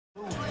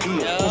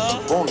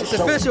It's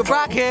official,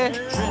 Brock here.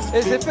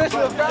 It's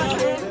official, Brock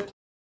here.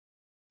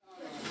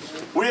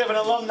 We have an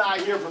alumni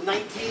here from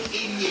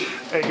 1988.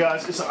 Hey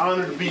guys, it's an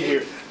honor to be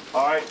here.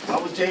 All right, I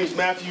was James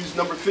Matthews,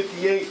 number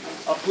 58.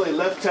 I play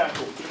left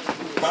tackle.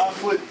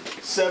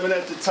 5'7"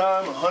 at the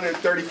time,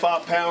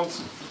 135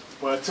 pounds.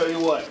 But I tell you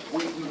what,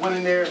 we went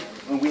in there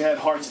and we had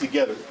hearts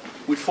together.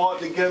 We fought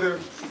together,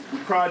 we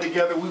cried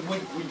together, we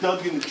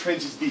dug in the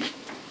trenches deep.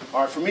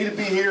 All right, for me to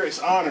be here, it's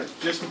an honor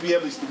just to be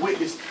able to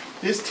witness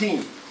this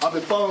team. I've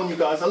been following you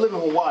guys. I live in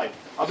Hawaii.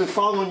 I've been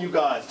following you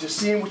guys, just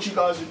seeing what you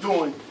guys are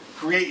doing,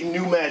 creating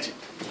new magic.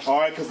 All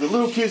right, because the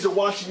little kids are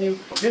watching you.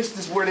 This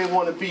is where they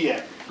want to be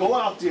at. Go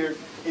out there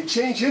and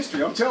change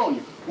history. I'm telling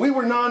you, we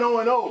were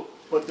 9-0-0,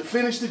 but to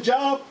finish the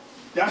job,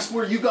 that's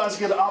where you guys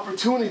get an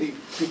opportunity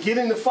to get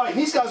in the fight. And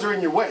these guys are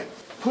in your way.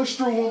 Push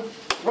through them,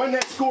 run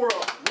that score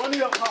up, run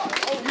it up high.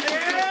 Oh,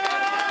 yeah!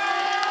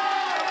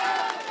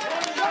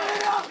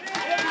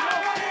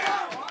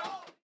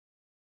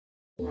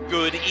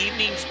 Good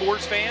evening,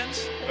 sports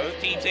fans. Both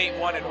teams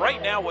 8-1, and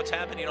right now what's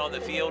happening on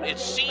the field,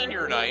 it's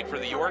senior night for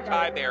the York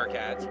High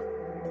Bearcats.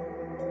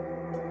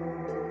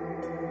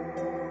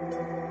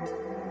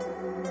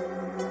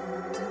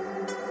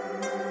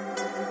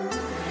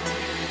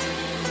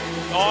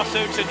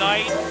 Also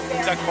tonight,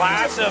 the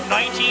class of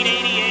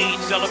 1988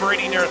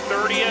 celebrating their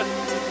 30th.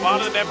 A lot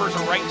of the members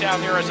are right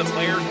down there as the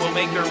players will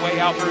make their way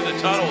out through the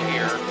tunnel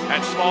here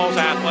at Smalls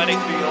Athletic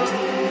Field.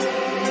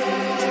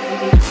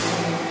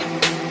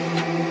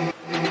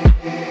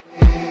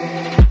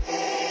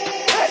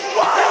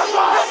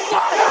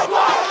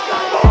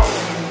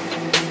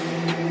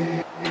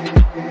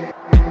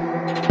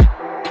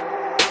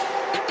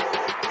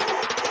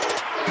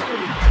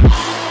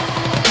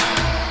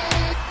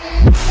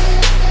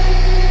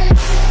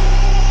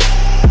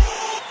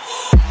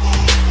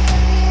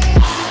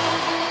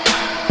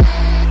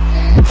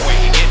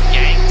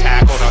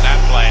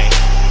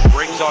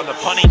 On the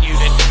punting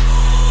unit.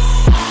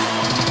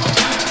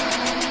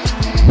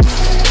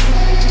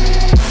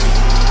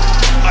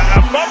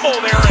 A fumble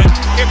there, and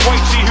can't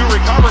quite see who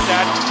recovered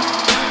that.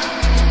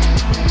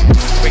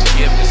 Quick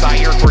give to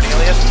Zaire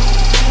Cornelius.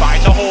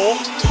 Finds a hole.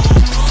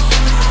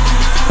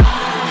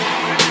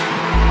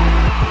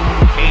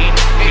 Kane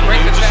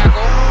breaks the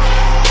tackle.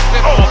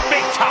 Oh,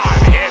 big time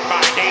hit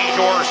by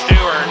Dejor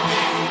Stewart.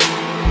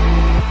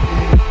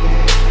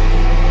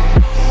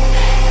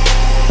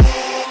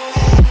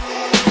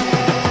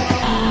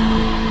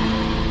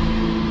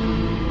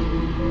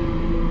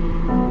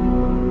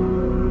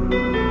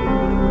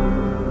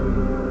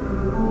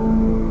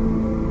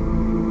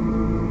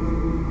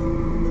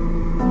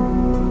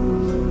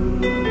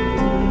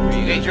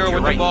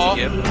 With the ball.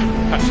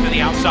 Cuts to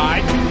the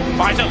outside.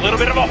 Finds a little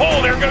bit of a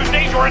hole. There goes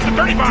Dejor at the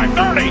 35,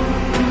 30,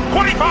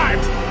 25.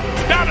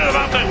 Down at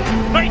about the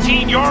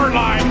 19-yard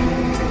line.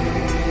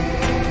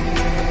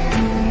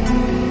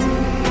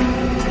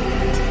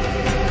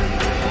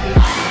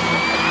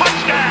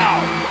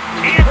 Touchdown!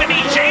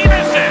 Anthony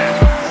Jamison.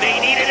 They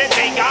needed it.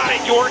 They got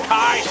it. York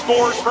High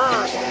scores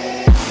first.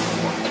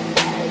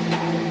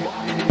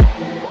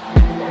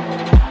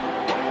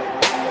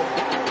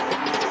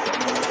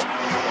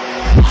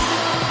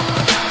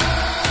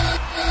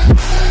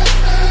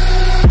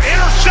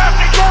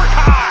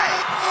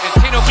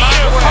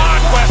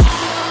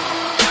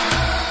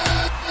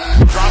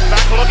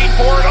 Looking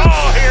for it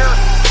all here.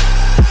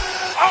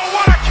 Oh,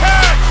 what a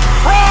catch!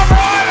 Rob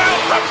Ryan,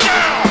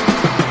 touchdown!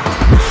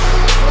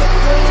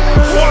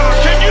 Wow,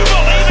 can you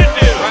believe it,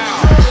 dude?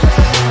 Wow.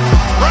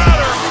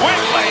 Rather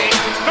quickly,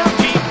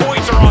 13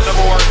 points are on the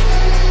board.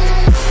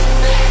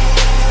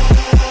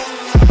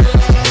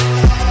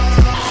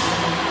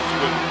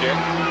 Good kick.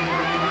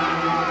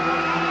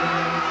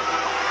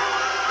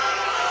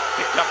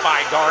 Picked up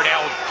by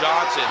Darnell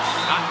Johnson.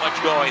 Not much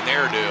going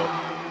there, dude.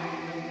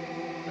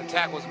 The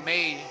tackle was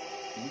made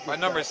by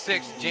number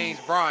 6, James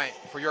Bryant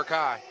for York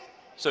High.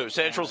 So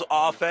Central's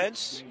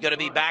offense going to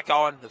be back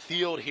on the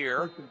field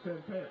here.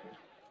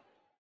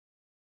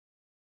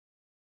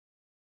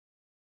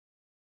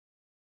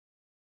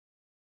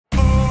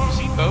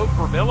 See Bo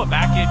Vermilla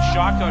back in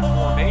shotgun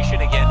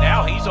formation again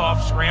now. He's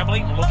off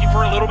scrambling, looking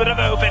for a little bit of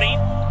opening.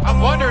 I'm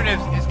wondering if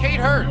is Cade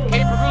hurt?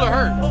 Cade Vermilla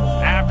hurt?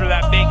 After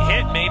that big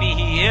hit, maybe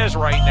he is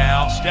right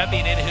now.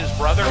 Stepping in his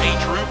brother, a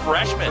true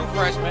freshman.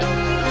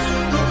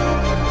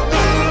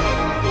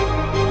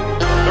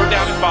 They're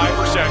down at 5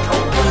 for Central.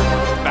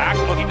 Back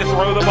looking to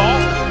throw the ball.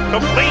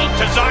 Complete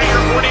to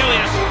Zaire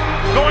Cornelius.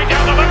 Going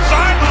down the left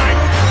sideline.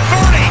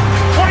 30,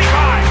 25,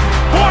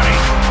 20.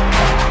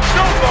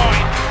 Still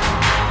going.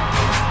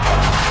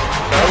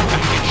 So,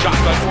 in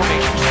shotgun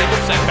formation,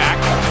 single setback.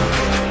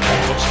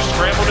 Looks to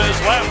scramble to his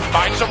left.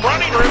 Finds some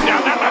running room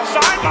down that left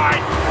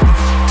sideline.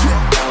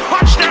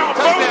 Touchdown,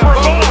 Bo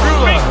Vermilla.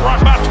 Big run,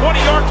 about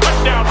 20-yard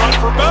touchdown run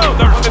for Bo.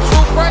 The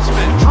true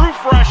freshman. True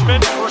freshman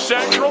for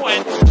Central,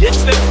 and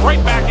gets them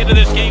right back into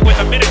this game with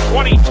 1:22.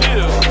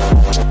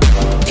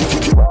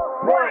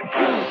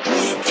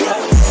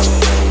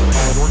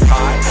 York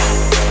High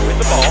with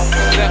the ball.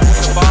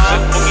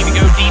 Looking to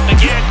go deep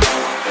again.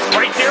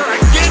 Right there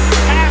again,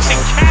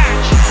 passing catch.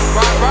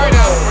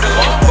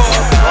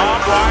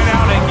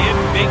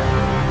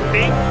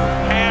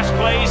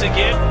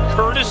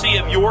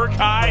 York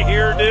High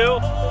here, Du.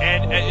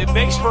 And it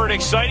makes for an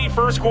exciting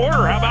first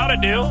quarter. How about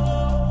it, Du?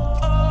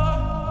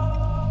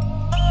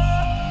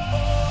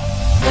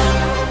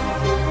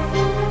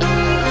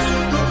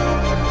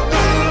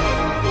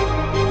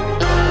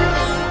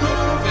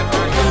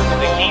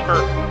 The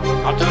keeper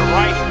out to the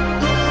right.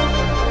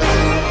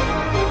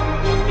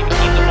 He can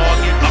keep the ball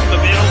again up the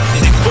middle.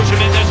 Did he push him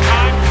in this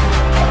time?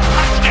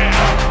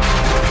 Touchdown!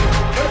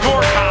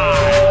 York High!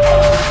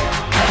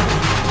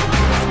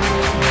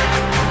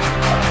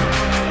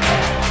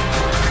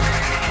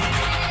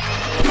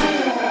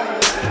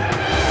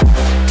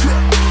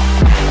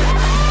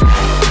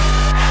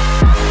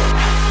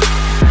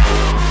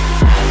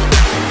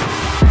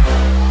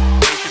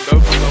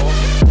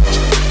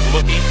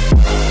 Looking,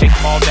 take the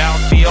ball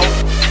downfield.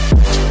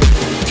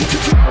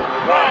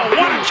 Wow,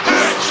 what a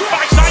catch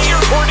by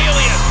Zaire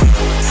Cornelius!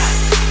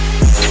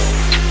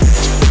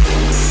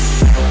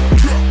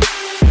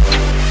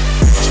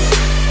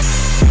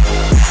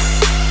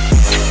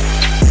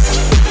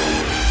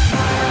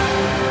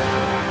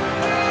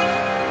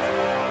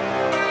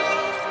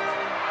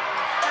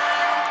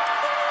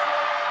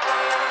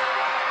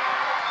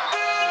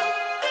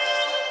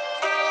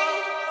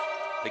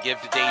 They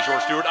give to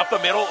DeJour Stewart up the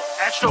middle.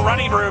 Extra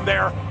running room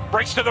there.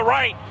 Breaks to the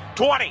right.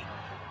 20,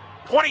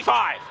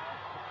 25.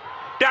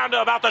 Down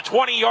to about the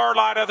 20-yard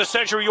line of the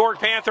Central York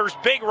Panthers.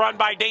 Big run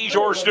by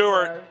DeJour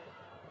Stewart.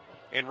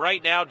 And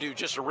right now, dude,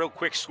 just a real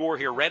quick score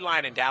here. Red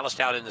Line and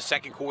Dallastown in the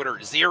second quarter,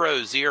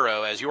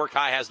 0-0 as York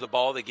High has the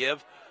ball to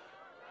give.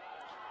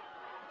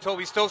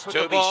 Toby Stokes with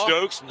the ball. Toby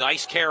Stokes,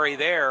 nice carry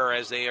there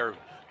as they are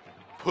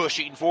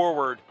pushing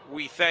forward.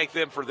 We thank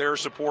them for their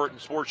support in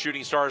Sports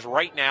Shooting Stars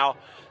right now.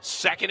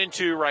 2nd and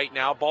 2 right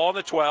now. Ball on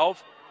the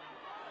 12.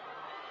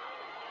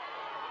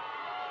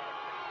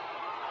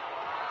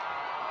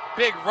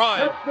 Big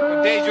run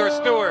from DeJour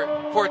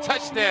Stewart for a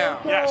touchdown.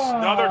 Yes,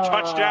 another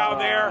touchdown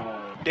there.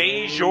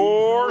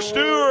 DeJour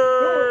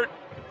Stewart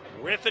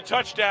with the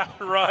touchdown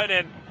run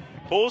and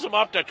pulls him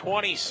up to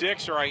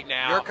 26 right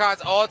now. York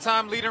High's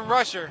all-time leading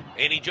rusher.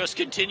 And he just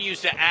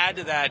continues to add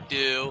to that,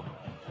 Du.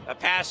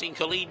 Passing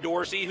Khalid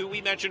Dorsey, who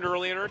we mentioned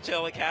earlier in our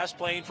telecast,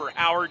 playing for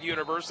Howard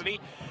University.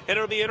 And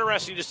it'll be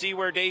interesting to see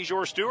where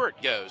DeJour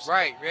Stewart goes.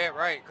 Right, yeah,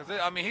 right. Because,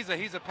 I mean,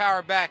 he's a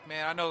power back,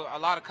 man. I know a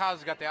lot of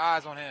colleges got their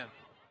eyes on him.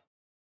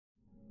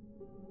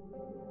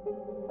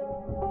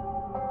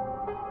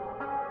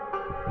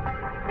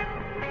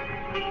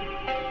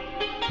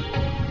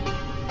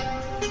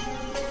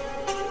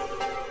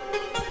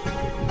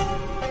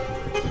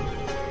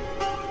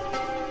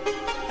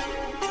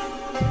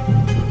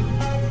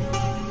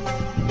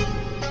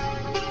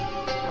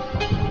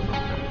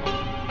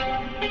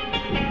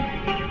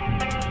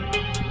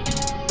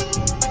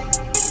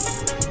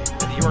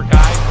 York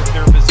High with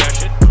their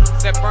possession.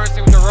 Seth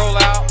Bernstein with the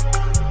rollout.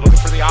 Looking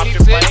for the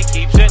option play,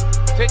 keeps it.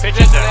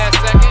 Pitches it last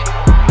second.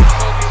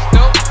 Toby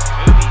Stokes.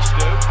 Toby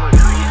Stokes, we're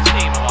hearing his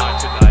name a lot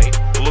tonight.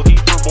 Looking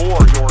for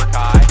more, York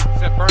High.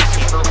 Seth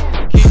Bernstein for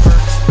the keeper.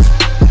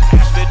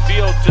 Pass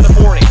midfield to the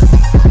 40.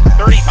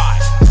 35.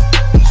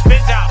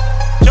 Spins out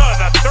to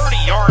the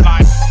 30-yard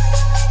line.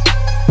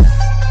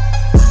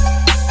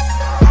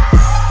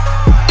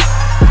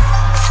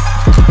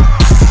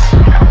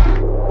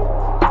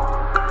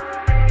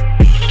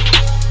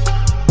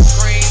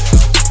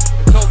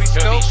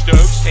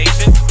 Stokes takes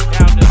it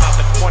down to about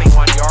the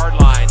 21-yard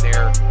line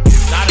there.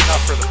 Not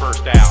enough for the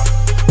first down.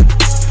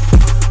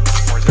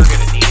 Or they're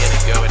going to need it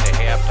and go into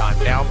halftime.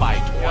 Down by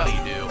 20,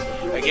 Du.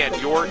 Again,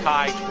 York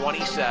High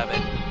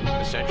 27,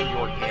 the Central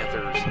York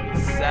Panthers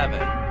 7.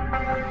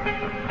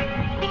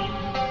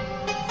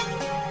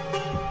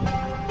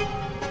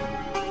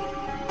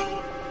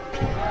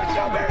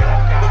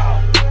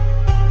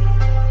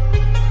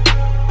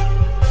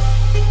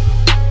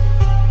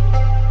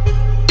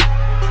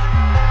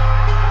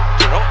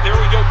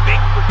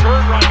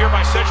 Return run here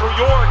by Central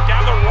York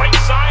down the right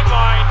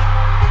sideline.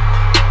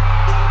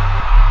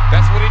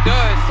 That's what he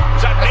does.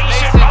 Is that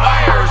Mason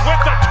Myers with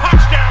the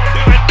touchdown,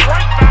 dude, and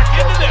right back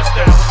into this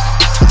now.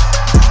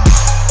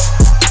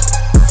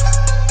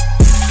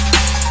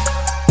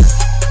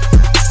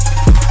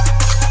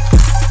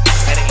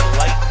 And a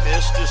light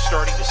mist is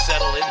starting to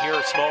settle in here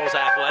at Smalls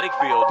Athletic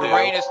Field. The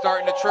rain is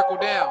starting to trickle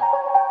down.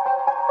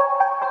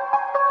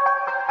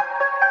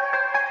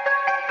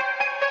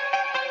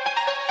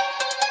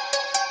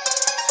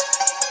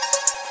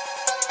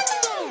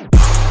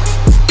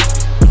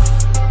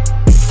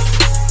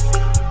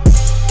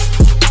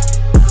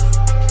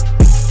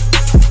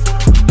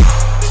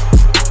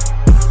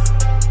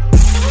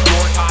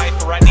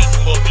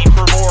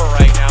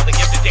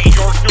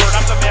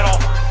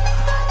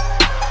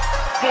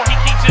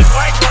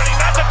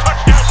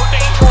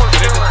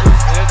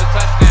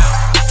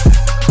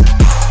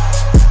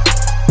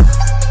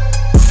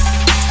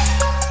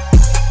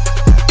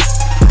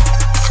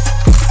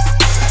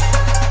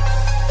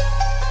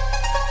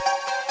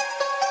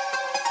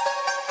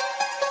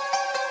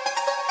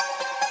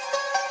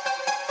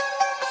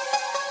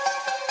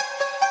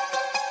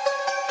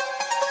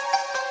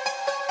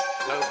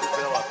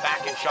 Villa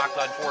back in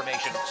shotgun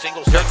formation.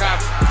 Single set back.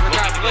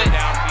 Looking to get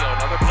downfield.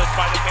 Another blitz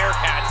by the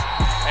Bearcats.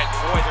 And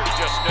boy, there's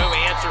just no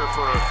answer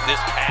for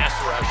this pass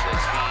rush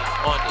that's being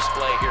on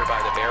display here by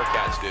the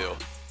Bearcats do.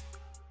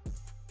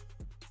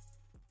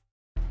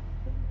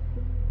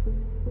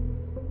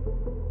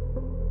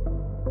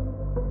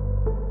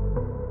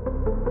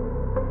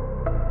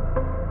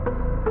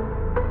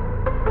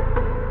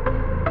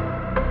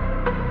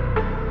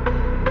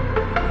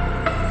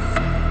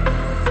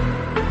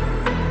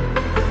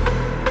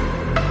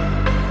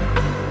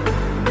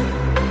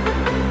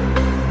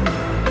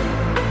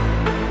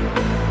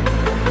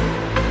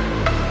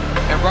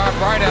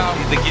 Right out.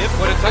 The give.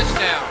 What a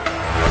touchdown.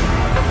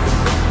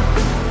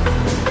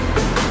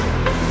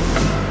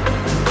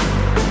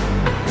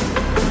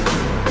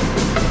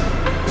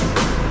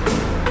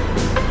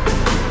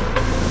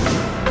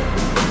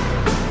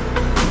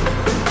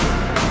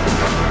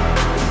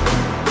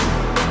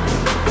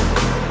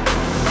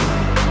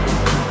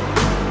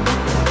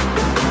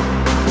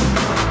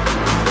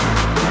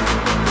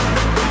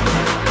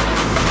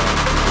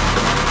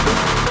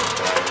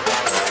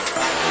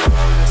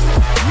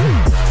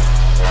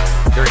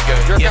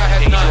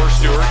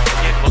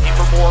 Again, looking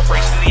for more,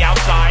 breaks to the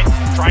outside,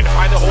 trying to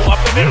find the hole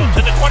up the middle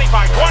to the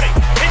 25, 20,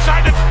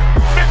 inside the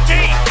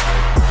 15.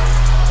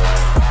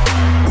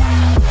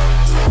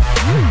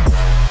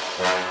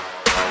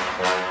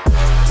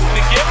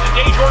 The give to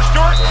Dejor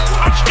Stewart,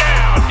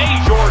 touchdown!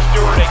 Dejor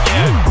Stewart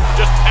again,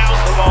 just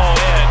pounds the ball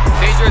in.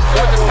 Dejor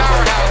Stewart's a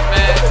powerhouse,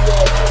 man.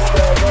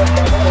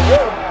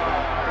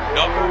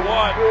 Number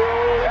one.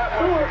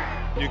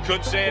 You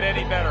couldn't say it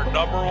any better.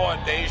 Number one,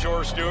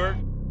 Dejor Stewart.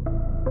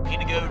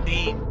 Need to go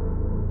deep.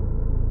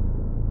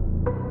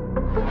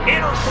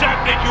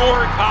 Intercepted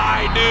York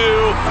High,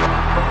 new.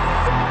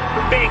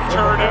 Big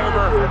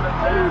turnover.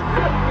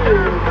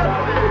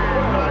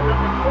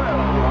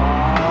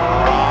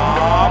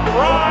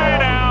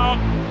 Right out.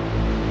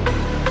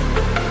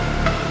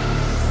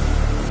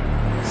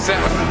 Set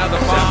with another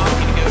bomb.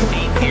 Need to go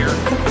deep here.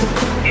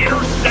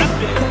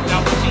 Intercepted.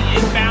 Now was he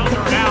inbound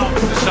or out?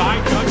 The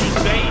side judges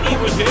saying he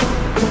was in.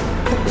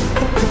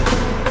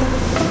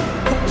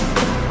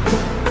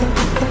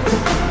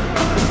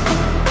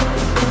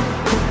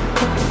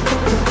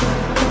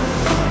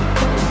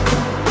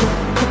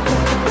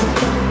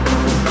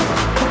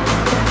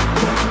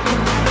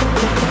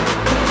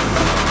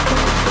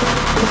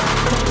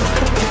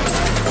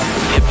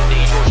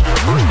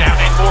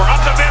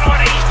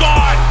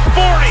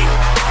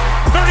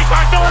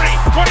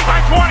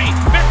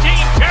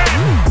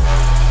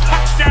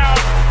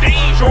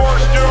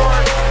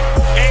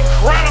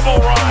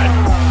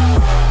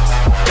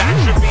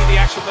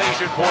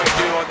 Point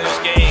two on this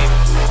game.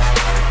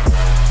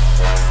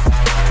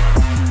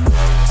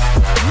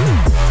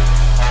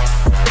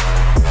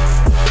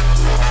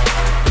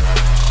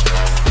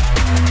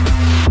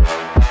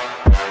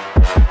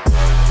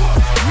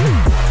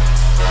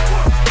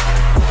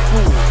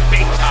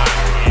 Big time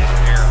in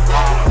there.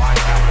 Follow on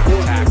the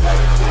tackle.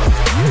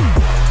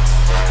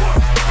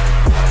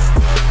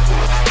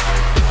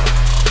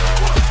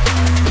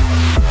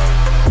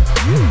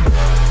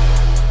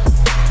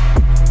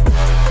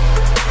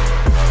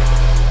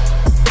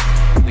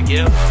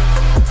 Give. Wow.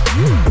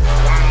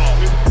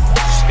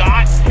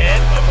 Scott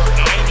Head, number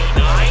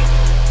 99.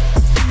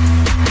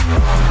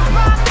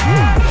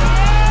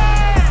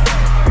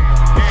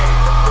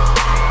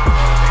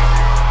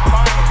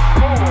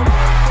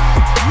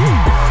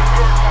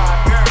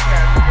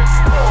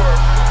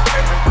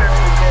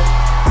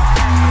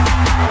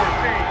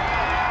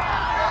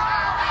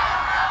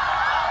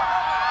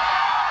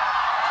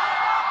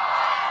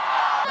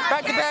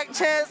 Back-to-back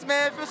chance,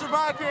 man. Official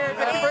broadcast.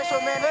 It's official,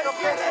 man. It's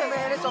official,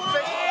 man. It's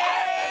official.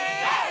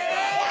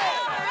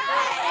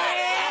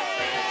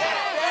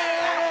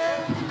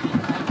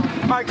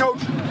 All right,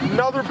 Coach,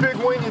 another big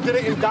win. You did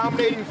it in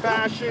dominating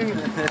fashion.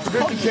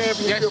 Division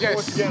championship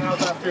once again. How's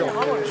that feel?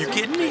 You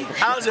kidding me?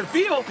 How does it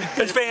feel?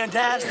 It's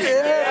fantastic.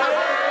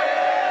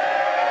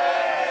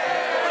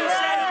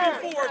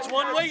 It's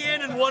one way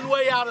in and one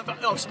way out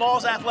of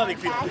Smalls Athletic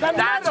Field.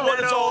 That's what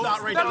it's all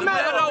about right now. The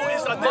meadow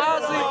is a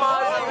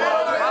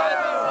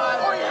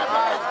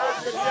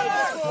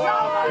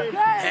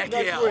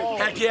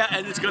Heck yeah,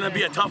 and it's going to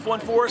be a tough one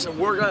for us, and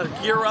we're going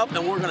to gear up,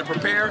 and we're going to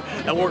prepare,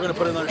 and we're going to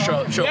put another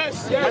show.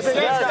 Yes.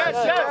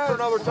 For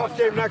another tough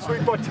game next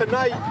week, but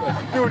tonight,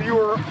 dude, you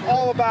were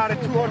all about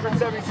it.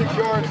 276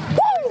 yards.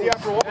 Woo!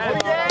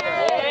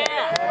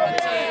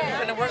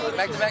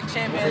 Back-to-back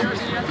champions.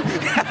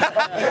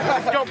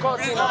 Let's go,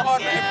 coach.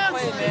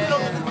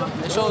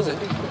 It shows it.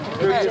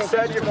 Dude, you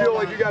said you feel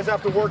like you guys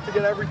have to work to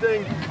get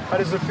everything. How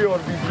does it feel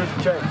to be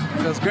Division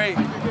champs? Feels great.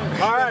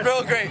 All right.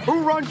 Real great.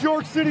 Who runs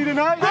York City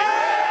tonight?